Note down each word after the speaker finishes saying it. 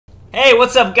Hey,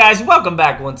 what's up guys? Welcome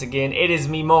back once again. It is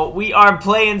me, Molt. We are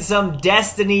playing some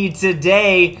Destiny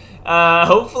today.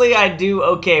 Hopefully I do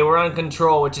okay. We're on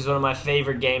Control, which is one of my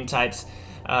favorite game types.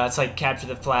 It's like capture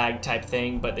the flag type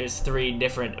thing, but there's 3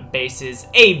 different bases,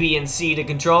 A, B, and C to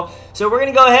control. So we're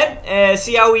gonna go ahead and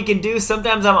see how we can do.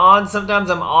 Sometimes I'm on, sometimes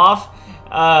I'm off.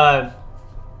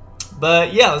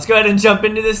 But yeah, let's go ahead and jump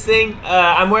into this thing.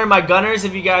 I'm wearing my Gunners,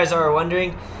 if you guys are wondering.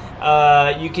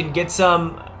 You can get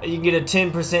a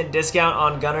 10% discount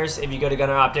on Gunners if you go to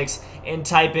Gunner Optics and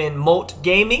type in Molt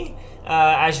Gaming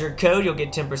as your code. You'll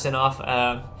get 10% off.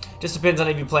 Just depends on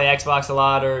if you play Xbox a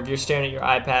lot or if you're staring at your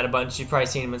iPad a bunch. You've probably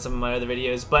seen them in some of my other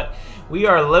videos. But we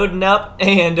are loading up,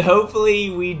 and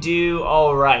hopefully we do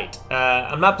all right.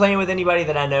 I'm not playing with anybody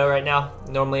that I know right now.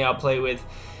 Normally I'll play with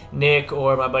Nick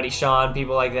or my buddy Sean,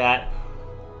 people like that.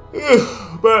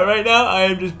 But right now I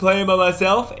am just playing by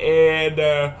myself,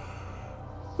 and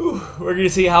we're gonna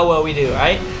see how well we do,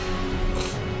 right?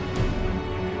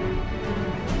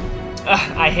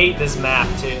 I hate this map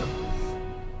too.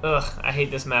 I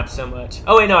hate this map so much.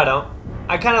 Oh wait, no I don't.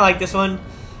 I kind of like this one.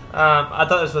 I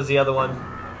thought this was the other one.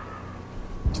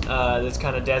 That's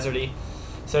kind of deserty.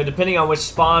 So depending on which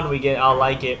spawn we get, I'll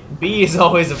like it. B is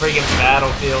always a freaking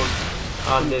battlefield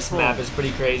on this map. It's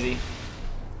pretty crazy.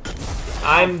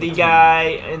 I'm the guy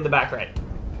in the back right.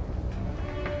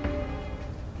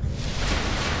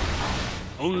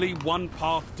 Only one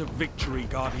path to victory,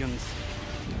 Guardians.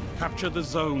 Capture the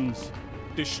zones.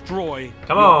 Destroy.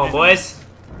 Come on, boys.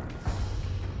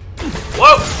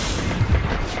 Whoa!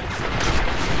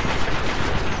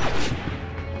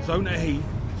 Zone A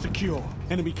secure.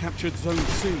 Enemy captured Zone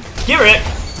C. Get it!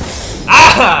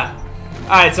 Ah! All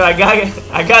right, so I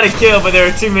got a kill, but there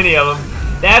are too many of them.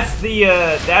 That's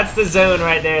the zone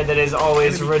right there that is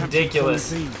always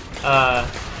ridiculous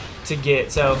to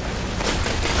get. So.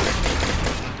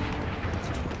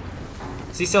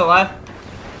 Is he still alive?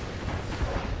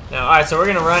 No. Alright, so we're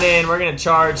going to run in. We're going to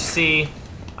charge C.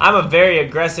 I'm a very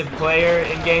aggressive player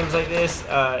in games like this.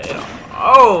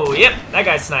 Oh, yep. That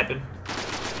guy's sniping.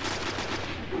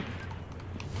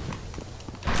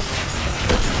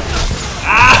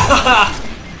 Ah!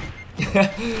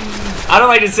 I don't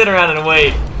like to sit around and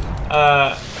wait.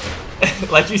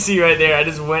 Like you see right there, I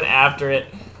just went after it.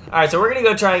 Alright, so we're going to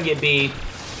go try and get B.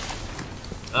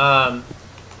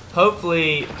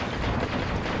 Hopefully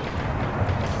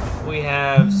we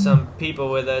have some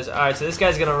people with us. Alright, so this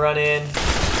guy's gonna run in.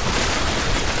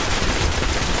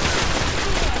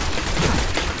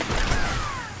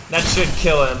 That should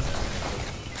kill him.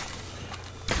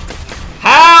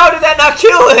 How did that not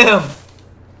kill him?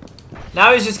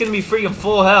 Now he's just gonna be freaking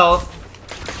full health.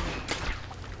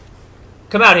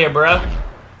 Come out here, bro.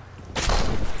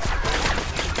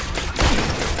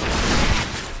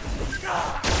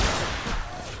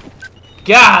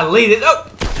 Golly, this, oh!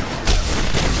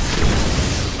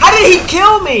 How did he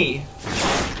kill me?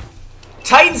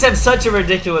 Titans have such a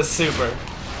ridiculous super.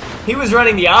 He was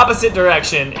running the opposite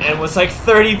direction and was like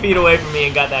 30 feet away from me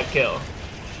and got that kill.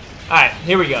 Alright,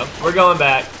 here we go. We're going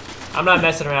back. I'm not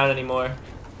messing around anymore.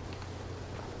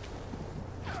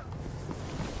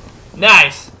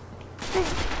 Nice.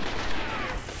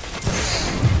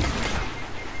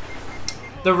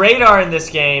 The radar in this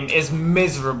game is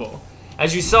miserable.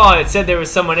 As you saw, it said there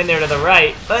was someone in there to the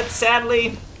right, but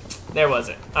sadly, there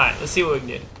wasn't. Alright, let's see what we can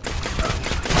do.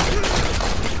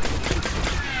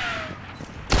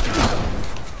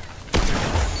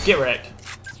 Get wrecked.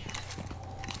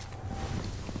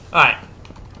 Alright.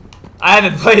 I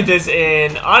haven't played this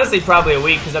in, honestly, probably a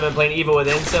week because I've been playing Evil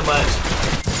Within so much.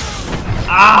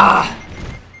 Ah!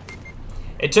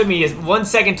 It took me 1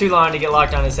 second too long to get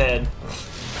locked on his head.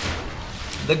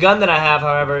 The gun that I have,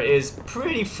 however, is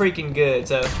pretty freaking good,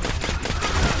 so...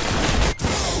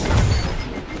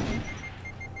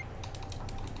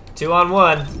 Two on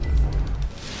one.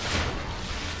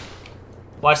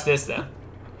 Watch this though.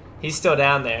 He's still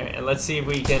down there, and let's see if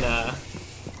we can.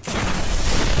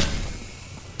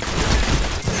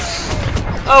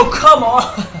 Oh come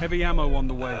on! Heavy ammo on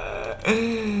the way.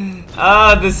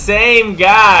 The same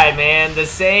guy, man. The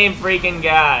same freaking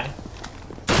guy.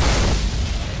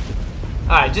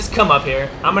 All right, just come up here.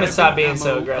 I'm gonna stop being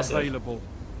so aggressive. Available.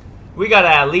 We gotta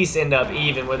at least end up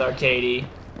even with our KD.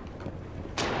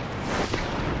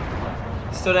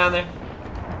 Still down there?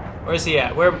 Where's he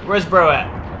at? Where's bro at?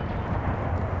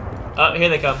 Oh, here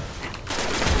they come.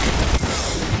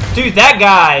 Dude, that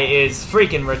guy is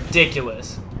freaking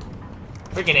ridiculous.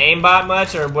 Freaking aimbot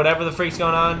much or whatever the freak's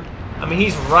going on? I mean,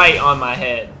 he's right on my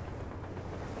head.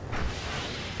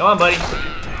 Come on, buddy.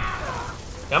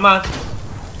 Come on.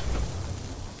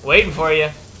 Waiting for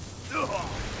you.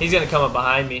 He's gonna come up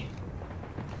behind me.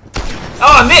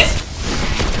 I missed!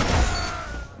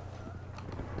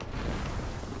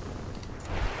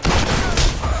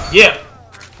 Yeah.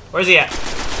 Where's he at?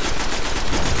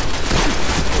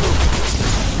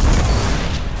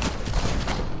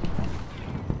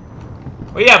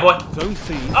 Where you at, boy? Zone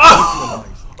C Oh!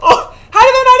 neutralized. Oh! How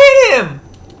did that not hit him?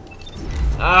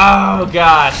 Oh,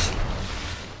 gosh.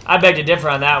 I beg to differ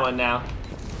on that one now.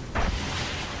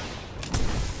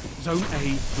 Zone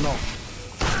A lost.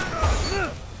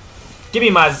 Give me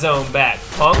my zone back,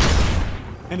 punk.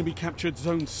 Enemy captured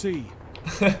Zone C.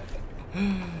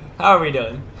 How are we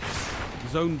doing?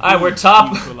 Zone B Alright, we're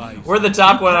top. neutralized. We're the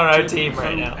top You one on our captured team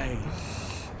right Zone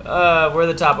now. A. We're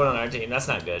the top one on our team. That's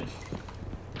not good.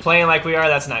 Playing like we are,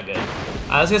 that's not good.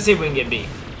 Let's go see if we can get B.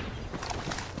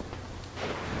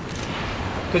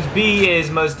 Because B is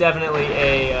most definitely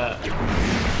a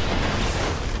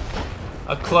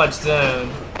clutch zone.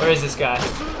 Where is this guy?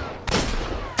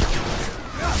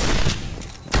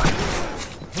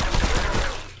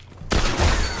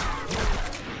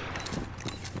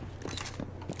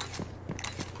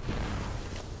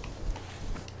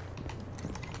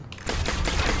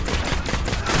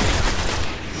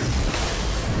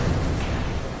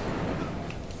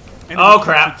 Enemy Oh,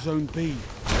 crap. captured Zone B.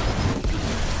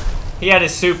 He had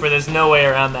his super. There's no way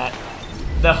around that.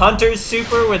 The hunter's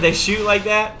super where they shoot like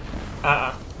that?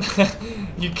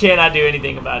 You cannot do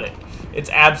anything about it. It's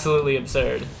absolutely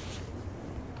absurd.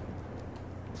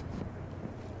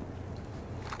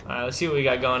 Alright, let's see what we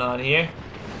got going on here.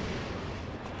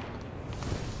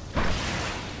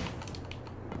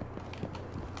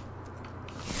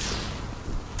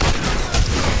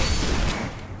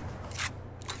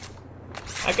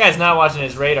 That guy's not watching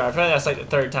his radar. I feel like that's like the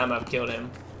third time I've killed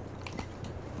him.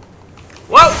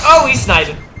 Whoa! Oh, he's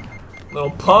sniping.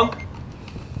 Little punk.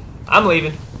 I'm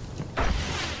leaving.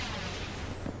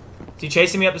 Is he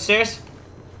chasing me up the stairs?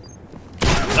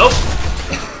 Nope.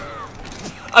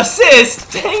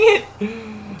 Assist! Dang it!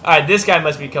 Alright, this guy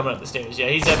must be coming up the stairs. Yeah,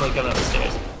 he's definitely coming up the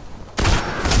stairs.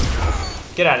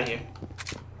 Get out of here.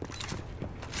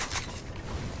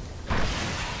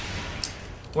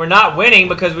 We're not winning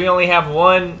because we only have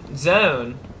one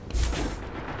zone.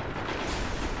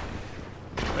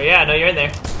 Oh yeah, no, you're in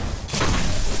there.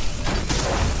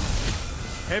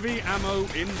 Heavy ammo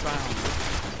inbound.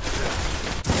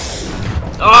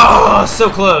 Oh, so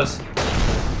close.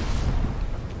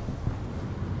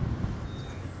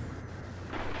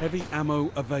 Heavy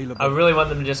ammo available. I really want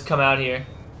them to just come out here.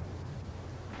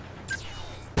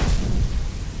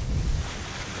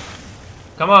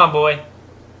 Come on, boy.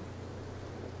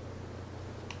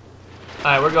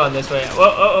 Alright, we're going this way.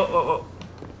 Whoa, whoa, whoa, whoa.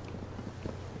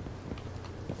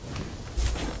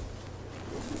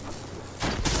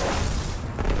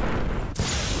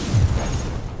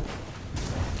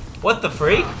 What the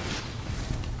freak?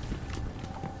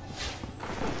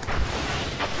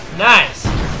 Nice.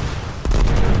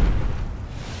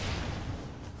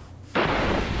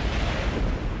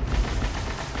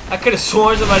 I could have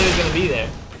sworn somebody was gonna be there.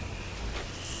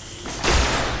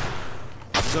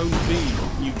 Zone B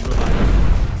neutralized.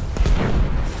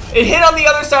 It hit on the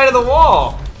other side of the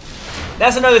wall.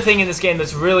 That's another thing in this game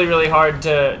that's really, really hard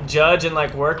to judge and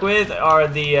like work with are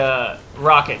the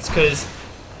rockets, because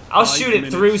I'll shoot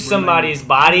it through somebody's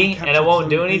body and it won't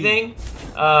do anything,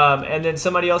 and then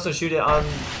somebody else will shoot it on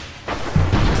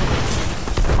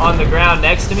the ground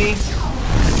next to me.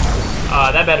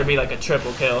 That better be like a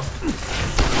triple kill.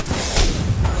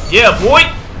 Yeah, boy!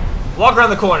 Walk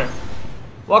around the corner.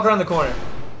 Walk around the corner.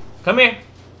 Come here.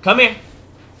 Come here.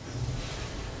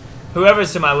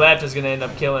 Whoever's to my left is gonna end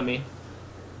up killing me.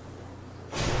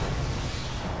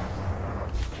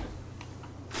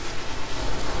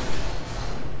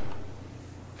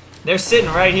 They're sitting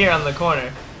right here on the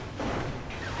corner.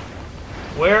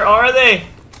 Where are they?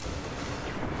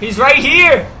 He's right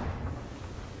here!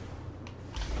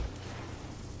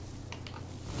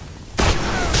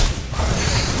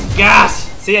 Gosh!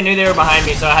 See, I knew they were behind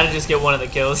me, so I had to just get one of the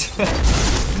kills.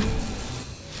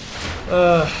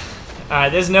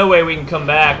 Alright, there's no way we can come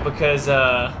back because we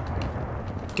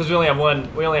only have one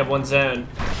zone.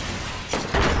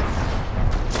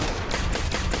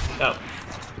 Oh.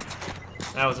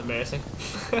 That was embarrassing.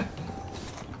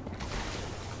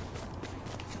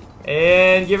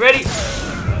 And get ready.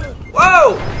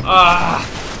 Whoa!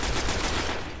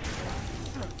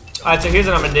 Alright, so here's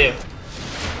what I'm gonna do.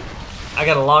 I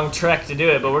got a long trek to do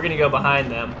it, but we're gonna go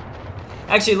behind them.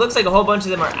 Actually, it looks like a whole bunch of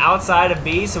them are outside of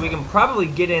B, so we can probably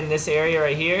get in this area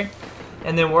right here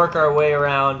and then work our way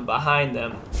around behind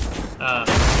them.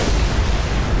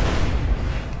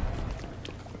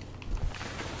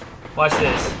 Watch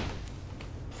this.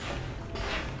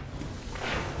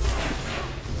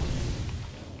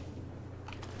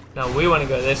 No, we want to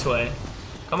go this way.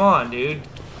 Come on, dude.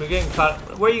 We're getting caught.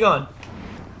 Where are you going?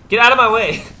 Get out of my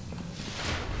way.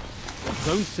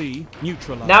 Zone C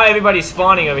neutralized. Now everybody's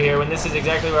spawning over here when this is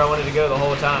exactly where I wanted to go the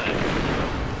whole time.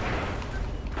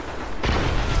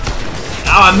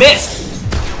 Oh, I missed!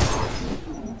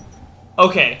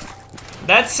 Okay.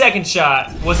 That second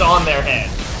shot was on their head.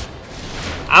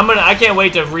 I can't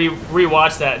wait to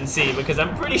re-watch that and see, because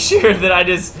I'm pretty sure that I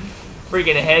just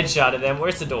freaking headshotted them.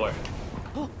 Where's the door?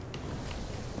 So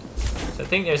I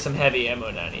think there's some heavy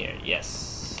ammo down here.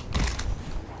 Yes.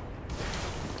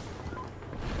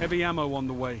 Heavy ammo on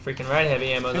the way. Freaking right,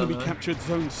 heavy ammo on the way. Enemy captured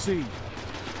Zone C.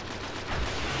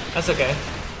 That's okay.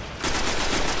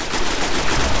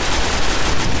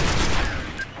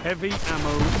 Heavy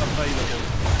ammo available.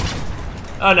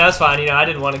 Oh no, it's fine. You know, I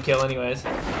didn't want to kill anyways.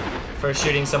 For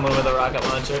shooting someone with a rocket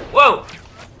launcher. Whoa!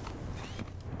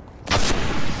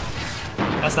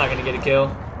 That's not gonna get a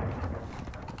kill.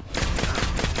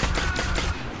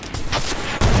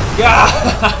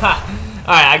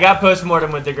 Alright, I got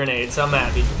post-mortem with the grenade, so I'm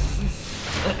happy.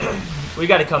 We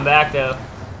gotta come back though.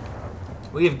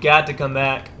 We've got to come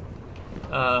back.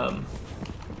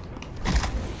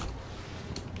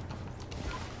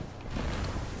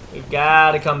 We've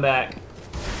got to come back.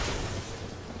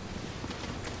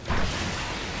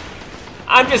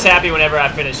 I'm just happy whenever I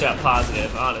finish up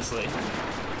positive, honestly.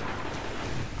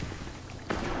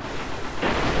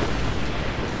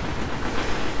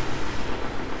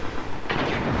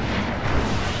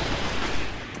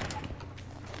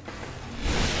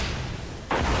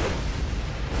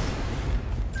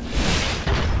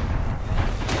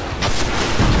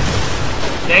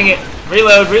 Dang it.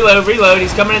 Reload, reload, reload.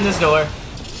 He's coming in this door.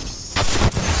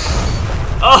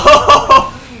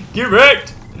 Oh! Get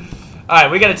wrecked! Alright,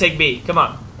 we gotta take B. Come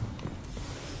on.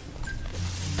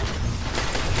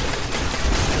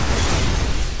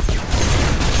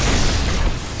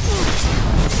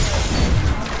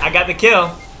 I got the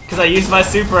kill because I used my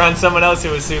super on someone else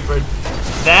who was supered.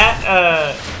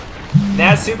 That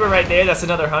super right there, that's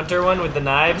another hunter one with the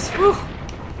knives. Whew.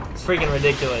 It's freaking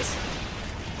ridiculous.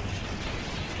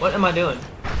 What am I doing?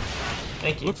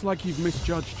 Thank you. Looks like you've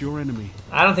misjudged your enemy.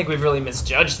 I don't think we've really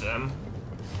misjudged them.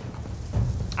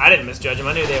 I didn't misjudge them.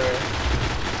 I knew they were.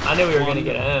 I knew we were gonna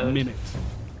get owned. Minute.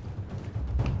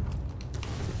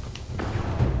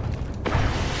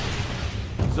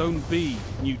 Zone B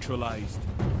neutralized.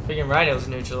 Freaking right, it was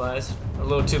neutralized. A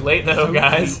little too late though, Zone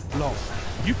guys. B lost.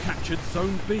 You captured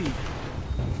Zone B.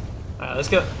 All right, let's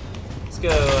go. Let's go.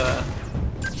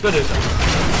 Let's go do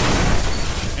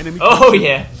something. Enemy Oh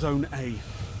yeah. Zone A.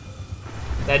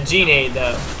 That G-nade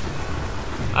though.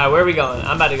 All right, where are we going?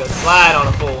 I'm about to go slide on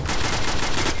a fool.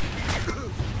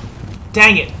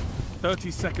 Dang it.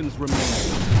 30 seconds remaining.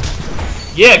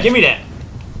 Yeah, give me that.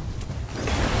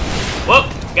 Whoop,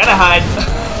 gotta hide.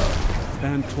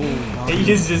 Stand tall.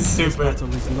 He is just super. This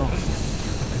battle is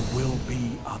lost. There will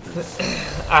be others.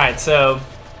 Alright, so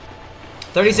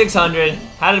 3,600.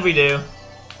 How did we do?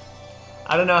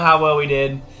 I don't know how well we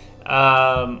did.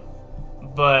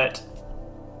 But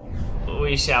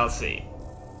we shall see.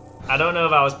 I don't know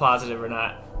if I was positive or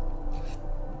not.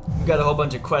 Got a whole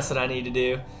bunch of quests that I need to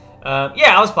do.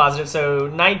 Yeah, I was positive, so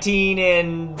 19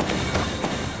 and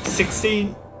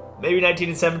 16, maybe 19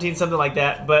 and 17, something like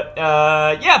that. But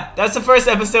yeah, that's the first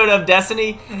episode of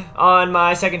Destiny on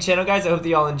my second channel, guys. I hope that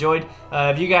y'all enjoyed.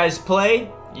 If you guys play,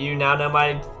 you now know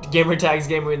my gamer tags,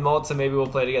 Gamer with Molt, so maybe we'll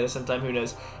play together sometime, who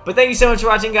knows. But thank you so much for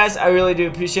watching, guys. I really do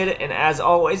appreciate it, and as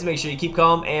always, make sure you keep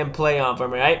calm and play on for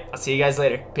me, alright? I'll see you guys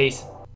later. Peace.